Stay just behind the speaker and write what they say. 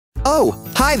Oh,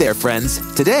 hi there,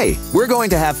 friends. Today, we're going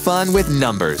to have fun with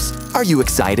numbers. Are you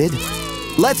excited?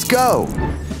 Let's go!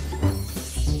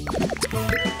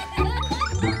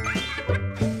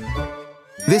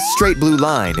 This straight blue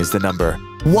line is the number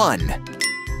 1.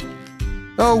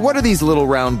 Oh, what are these little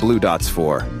round blue dots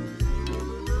for?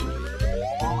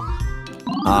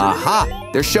 Aha!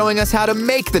 They're showing us how to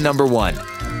make the number 1.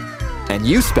 And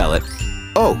you spell it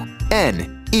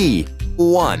O-N-E,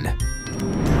 1.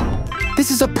 This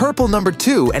is a purple number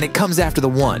 2, and it comes after the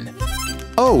 1.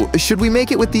 Oh, should we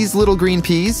make it with these little green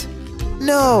peas?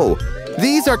 No,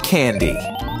 these are candy.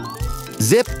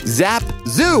 Zip, zap,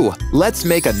 zoo! Let's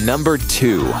make a number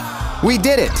 2. We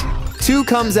did it! 2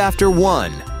 comes after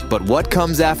 1. But what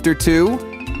comes after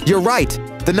 2? You're right,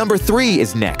 the number 3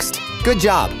 is next. Good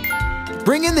job.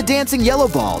 Bring in the dancing yellow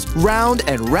balls. Round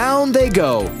and round they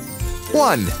go.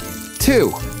 1, 2,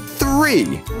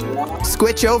 3.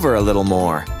 Switch over a little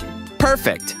more.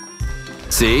 Perfect.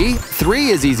 See, 3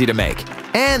 is easy to make.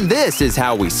 And this is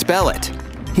how we spell it.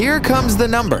 Here comes the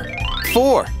number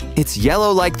 4. It's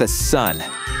yellow like the sun.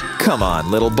 Come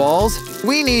on, little balls.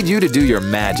 We need you to do your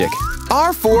magic.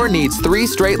 Our 4 needs 3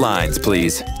 straight lines,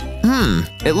 please.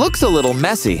 It looks a little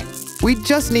messy. We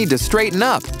just need to straighten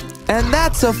up. And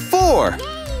that's a 4.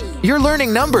 You're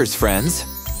learning numbers, friends.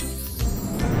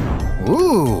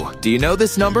 Ooh, do you know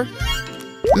this number?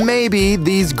 Maybe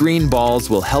these green balls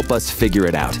will help us figure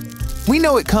it out. We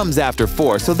know it comes after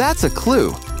 4, so that's a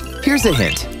clue. Here's a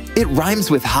hint. It rhymes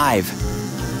with hive.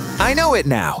 I know it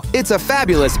now. It's a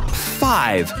fabulous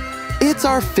 5. It's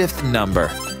our 5th number.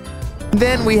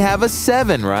 Then we have a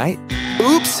 7, right?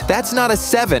 Oops, that's not a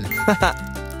 7.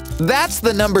 That's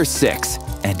the number 6.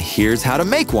 And here's how to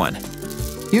make one.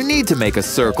 You need to make a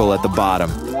circle at the bottom.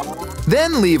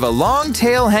 Then leave a long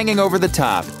tail hanging over the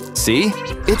top. See?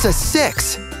 It's a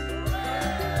 6.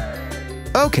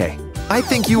 Okay, I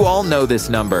think you all know this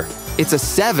number. It's a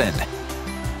 7.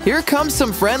 Here comes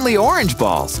some friendly orange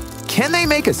balls. Can they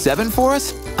make a 7 for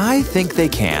us? I think they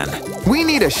can. We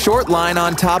need a short line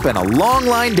on top and a long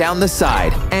line down the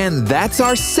side. And that's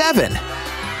our 7.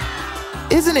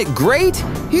 Isn't it great?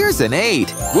 Here's an 8.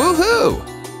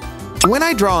 Woohoo! When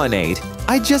I draw an 8,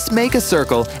 I just make a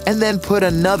circle and then put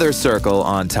another circle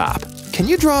on top. Can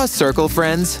you draw a circle,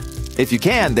 friends? If you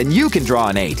can, then you can draw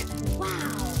an 8.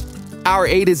 Our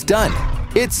 8 is done.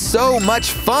 It's so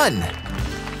much fun.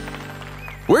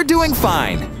 We're doing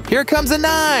fine. Here comes a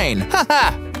 9.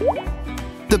 Haha!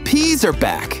 The peas are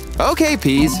back. Okay,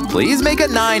 peas, please make a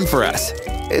 9 for us.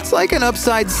 It's like an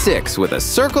upside 6 with a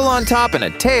circle on top and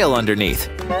a tail underneath.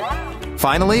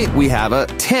 Finally, we have a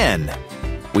 10.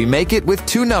 We make it with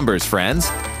 2 numbers, friends.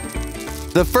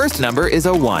 The first number is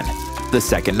a 1. The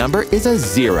second number is a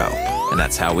 0. And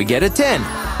that's how we get a 10.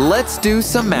 Let's do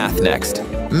some math next.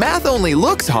 Math only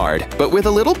looks hard, but with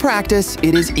a little practice,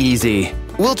 it is easy.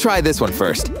 We'll try this one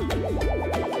first.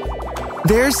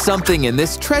 There's something in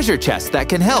this treasure chest that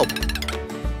can help.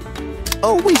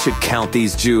 Oh, we should count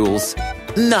these jewels.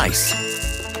 Nice.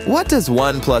 What does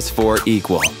 1 plus 4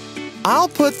 equal? I'll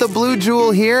put the blue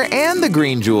jewel here and the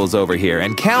green jewels over here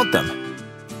and count them.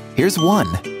 Here's 1,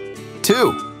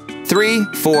 2, 3,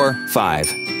 4,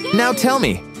 5. Now tell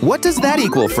me, what does that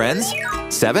equal, friends?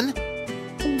 7,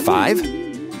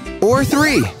 5, or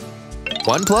 3?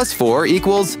 1 plus 4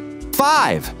 equals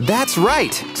 5. That's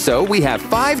right. So we have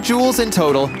 5 jewels in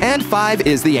total, and 5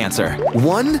 is the answer.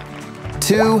 1,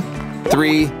 2,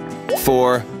 3,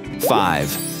 4,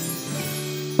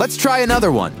 5. Let's try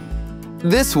another one.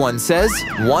 This one says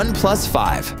 1 plus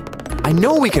 5. I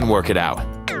know we can work it out.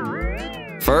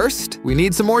 First, we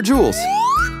need some more jewels.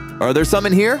 Are there some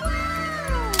in here?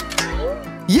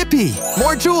 Yippee!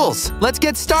 More jewels! Let's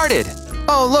get started!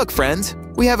 Oh, look, friends.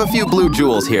 We have a few blue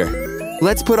jewels here.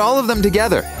 Let's put all of them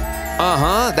together.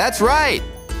 Uh-huh, that's right!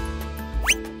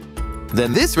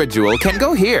 Then this red jewel can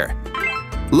go here.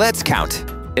 Let's count.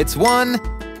 It's 1,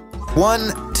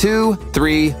 2,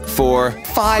 3, 4,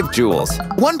 5 jewels.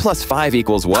 1 plus 5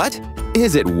 equals what?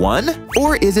 Is it 1?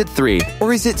 Or is it 3?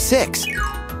 Or is it 6?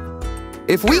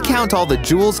 If we count all the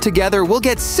jewels together, we'll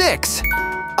get 6.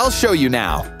 I'll show you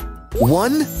now.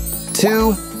 1,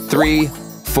 2, 3,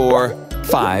 4,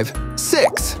 5,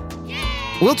 6.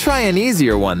 We'll try an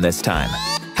easier one this time.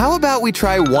 How about we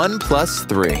try 1 plus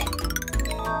 3?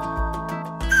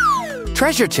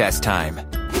 Treasure chest time.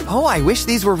 Oh, I wish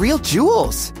these were real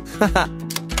jewels.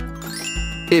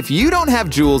 If you don't have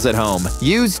jewels at home,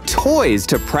 use toys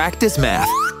to practice math.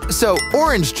 So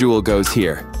orange jewel goes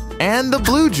here, and the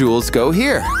blue jewels go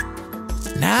here.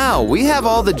 Now we have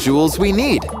all the jewels we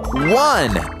need.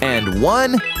 1 and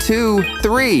 1, 2,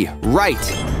 3. Right.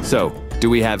 So do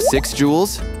we have 6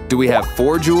 jewels? Do we have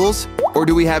 4 jewels? Or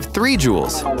do we have 3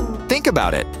 jewels? Think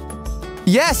about it.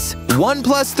 Yes! 1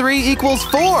 plus 3 equals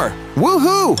 4!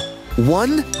 Woohoo!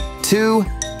 1, 2,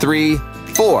 3,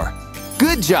 4.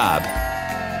 Good job!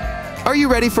 Are you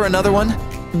ready for another one?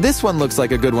 This one looks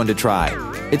like a good one to try.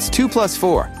 It's 2 plus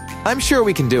 4. I'm sure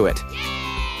we can do it.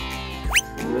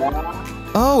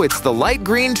 Oh, it's the light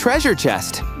green treasure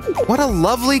chest. What a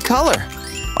lovely color.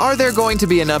 Are there going to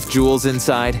be enough jewels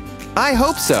inside? I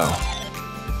hope so.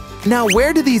 Now,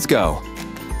 where do these go?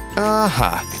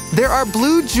 There are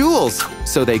blue jewels,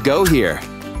 so they go here.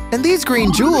 And these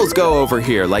green jewels go over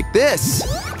here like this.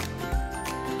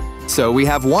 So we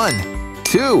have 1,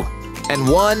 2, and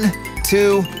 1,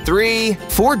 2, 3,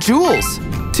 4 jewels.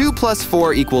 2 plus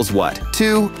 4 equals what?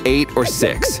 2, 8, or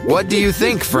 6? What do you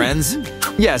think, friends?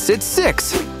 Yes, it's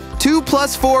 6. 2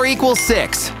 plus 4 equals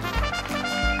 6.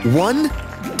 1,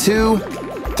 2,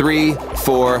 3,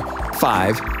 4,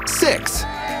 5, 6.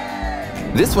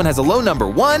 This one has a low number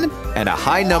 1 and a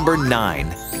high number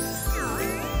 9.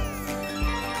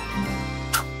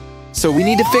 So we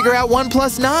need to figure out 1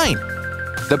 plus 9.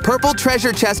 The purple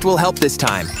treasure chest will help this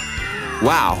time.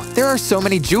 Wow, there are so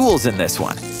many jewels in this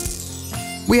one.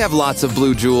 We have lots of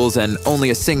blue jewels and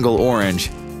only a single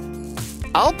orange.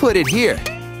 I'll put it here,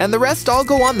 and the rest all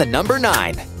go on the number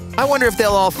 9. I wonder if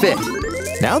they'll all fit.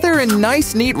 Now they're in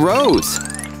nice, neat rows.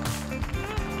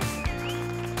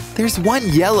 There's 1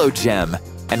 yellow gem,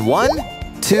 and 1,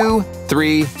 2,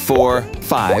 3, 4,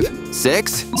 5,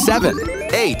 6, 7,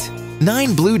 8,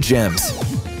 9 blue gems.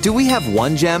 Do we have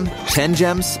 1 gem, 10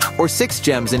 gems, or 6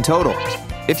 gems in total?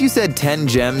 If you said 10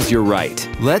 gems, you're right.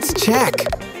 Let's check.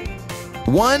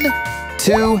 1,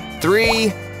 2,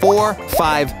 3, 4,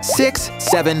 5, 6,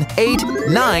 7, 8,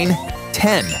 9,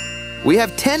 10. We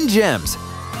have 10 gems.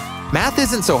 Math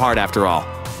isn't so hard after all.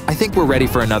 I think we're ready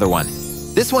for another one.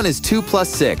 This one is 2 plus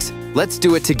 6. Let's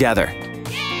do it together.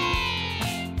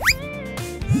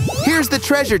 Here's the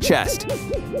treasure chest.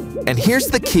 And here's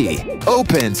the key.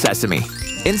 Open, sesame.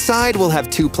 Inside, we'll have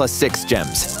 2 plus 6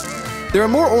 gems. There are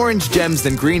more orange gems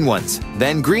than green ones.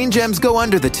 Then green gems go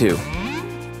under the 2.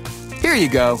 Here you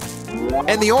go.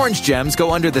 And the orange gems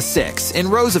go under the 6 in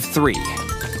rows of 3.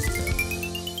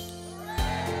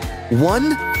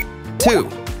 1, 2.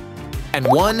 And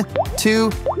 1,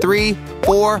 2, 3,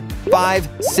 4, 5,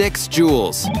 6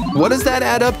 jewels. What does that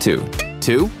add up to?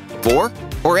 2, 4,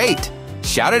 or 8?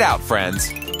 Shout it out,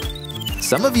 friends.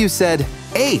 Some of you said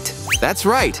 8. That's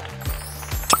right.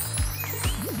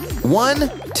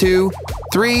 1, 2,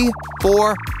 3,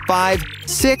 4, 5,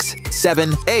 6,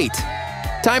 7, 8.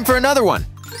 Time for another one.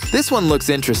 This one looks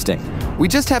interesting. We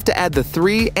just have to add the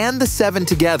 3 and the 7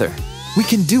 together. We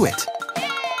can do it.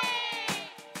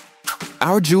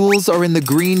 Our jewels are in the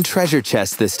green treasure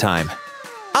chest this time.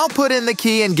 I'll put in the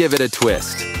key and give it a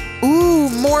twist. Ooh,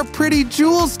 more pretty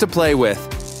jewels to play with.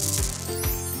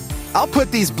 I'll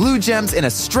put these blue gems in a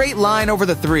straight line over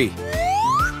the 3.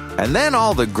 And then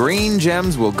all the green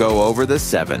gems will go over the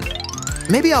 7.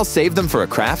 Maybe I'll save them for a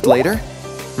craft later?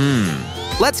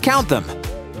 Let's count them.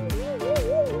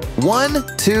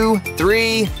 1, 2,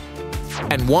 3,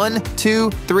 and 1,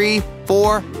 2, 3,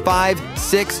 4, 5,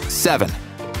 6, 7.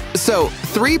 So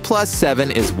 3 plus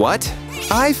 7 is what?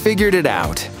 I figured it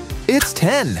out. It's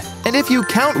 10. And if you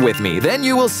count with me, then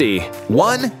you will see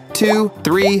 1, 2,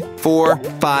 3, 4,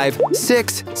 5,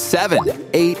 6, 7,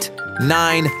 8,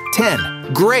 9,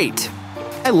 10. Great!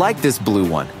 I like this blue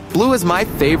one. Blue is my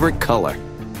favorite color.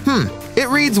 It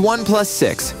reads 1 plus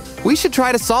 6. We should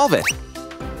try to solve it.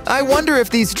 I wonder if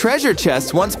these treasure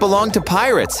chests once belonged to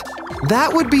pirates.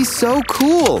 That would be so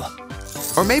cool.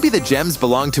 Or maybe the gems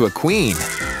belonged to a queen.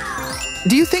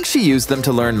 Do you think she used them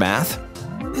to learn math?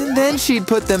 And then she'd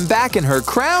put them back in her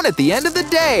crown at the end of the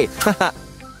day.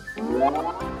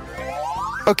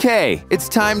 Okay, it's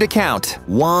time to count.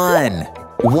 1.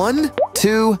 1,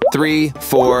 2, 3,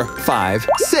 4, 5,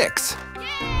 6.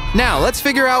 Now let's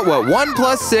figure out what 1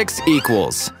 plus 6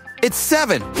 equals. It's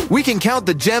 7. We can count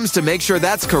the gems to make sure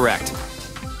that's correct.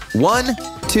 1,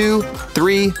 2,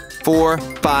 3, 4,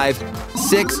 5,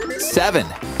 6, 7.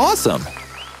 Awesome.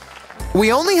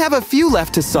 We only have a few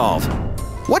left to solve.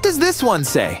 What does this one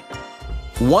say?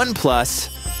 1 plus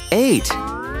 8.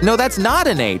 No, that's not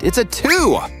an 8. It's a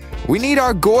 2. We need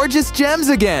our gorgeous gems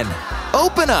again.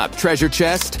 Open up, treasure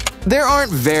chest. There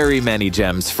aren't very many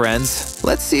gems, friends.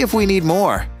 Let's see if we need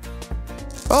more.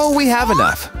 Oh, we have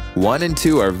enough. 1 and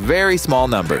 2 are very small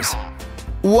numbers.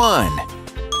 1.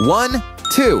 1,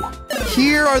 2.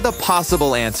 Here are the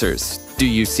possible answers. Do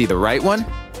you see the right one?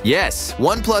 Yes,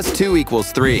 1 plus 2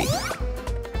 equals 3.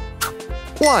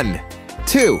 1,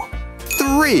 2,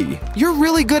 3. You're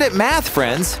really good at math,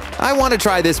 friends. I want to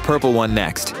try this purple one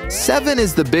next. 7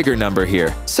 is the bigger number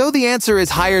here, so the answer is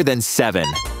higher than 7.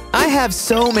 I have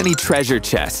so many treasure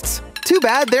chests. Too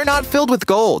bad they're not filled with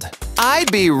gold.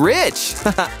 I'd be rich!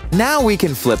 Now we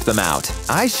can flip them out.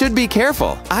 I should be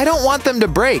careful. I don't want them to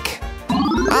break.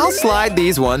 I'll slide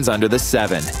these ones under the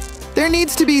 7. There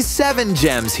needs to be 7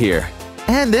 gems here.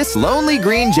 And this lonely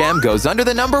green gem goes under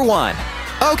the number 1.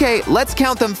 Okay, let's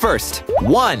count them first.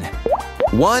 1.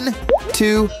 1,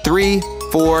 2, 3,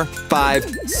 4,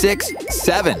 5, 6,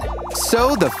 7.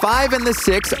 So the 5 and the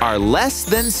 6 are less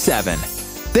than 7.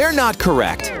 They're not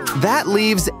correct. That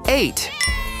leaves 8.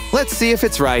 Let's see if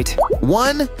it's right.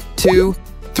 1, 2,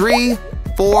 3,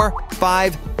 4,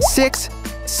 5, 6,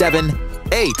 7,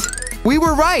 8. We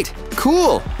were right.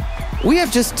 Cool. We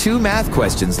have just 2 math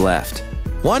questions left.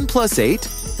 1 plus 8?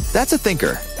 That's a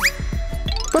thinker.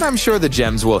 But I'm sure the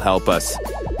gems will help us.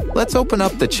 Let's open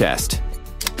up the chest.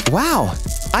 Wow,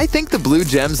 I think the blue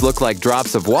gems look like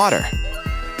drops of water.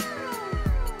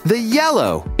 The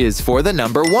yellow is for the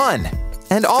number 1.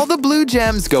 And all the blue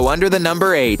gems go under the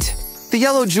number 8. The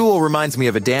yellow jewel reminds me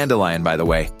of a dandelion, by the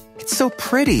way. It's so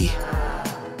pretty.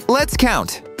 Let's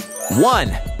count. 1.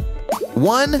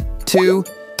 1, 2,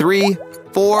 3,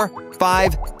 4,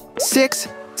 5, 6,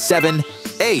 7,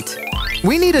 8.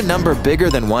 We need a number bigger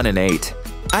than 1 and 8.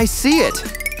 I see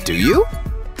it. Do you?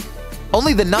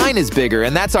 Only the 9 is bigger,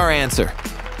 and that's our answer.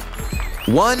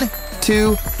 1,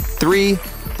 2, 3,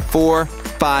 4,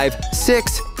 5,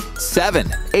 6,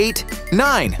 7, 8,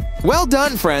 9. Well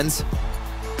done, friends.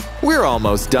 We're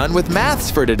almost done with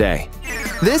maths for today.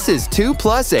 This is 2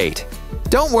 plus 8.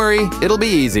 Don't worry, it'll be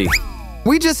easy.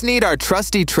 We just need our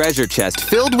trusty treasure chest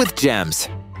filled with gems.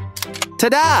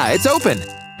 Ta-da! It's open.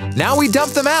 Now we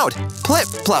dump them out. Plip,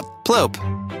 plop, plop.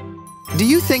 Do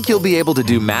you think you'll be able to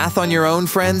do math on your own,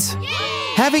 friends?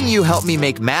 Having you help me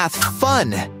make math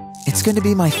fun. It's going to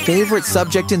be my favorite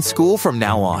subject in school from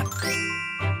now on.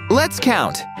 Let's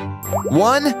count.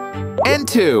 1 and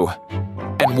 2.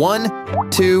 And 1,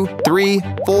 2, 3,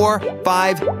 4,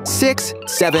 5, 6,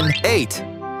 7, 8.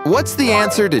 What's the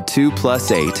answer to 2 plus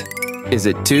 8? Is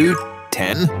it 2,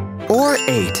 10, or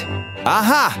 8?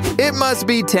 Aha! It must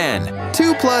be 10.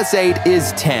 2 plus 8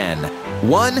 is 10.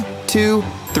 1, 2,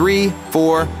 3,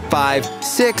 4, 5,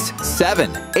 6,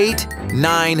 7, 8,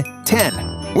 9,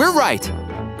 10. We're right!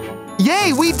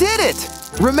 Yay, we did it!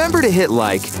 Remember to hit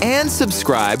like and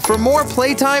subscribe for more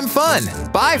playtime fun.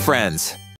 Bye, friends!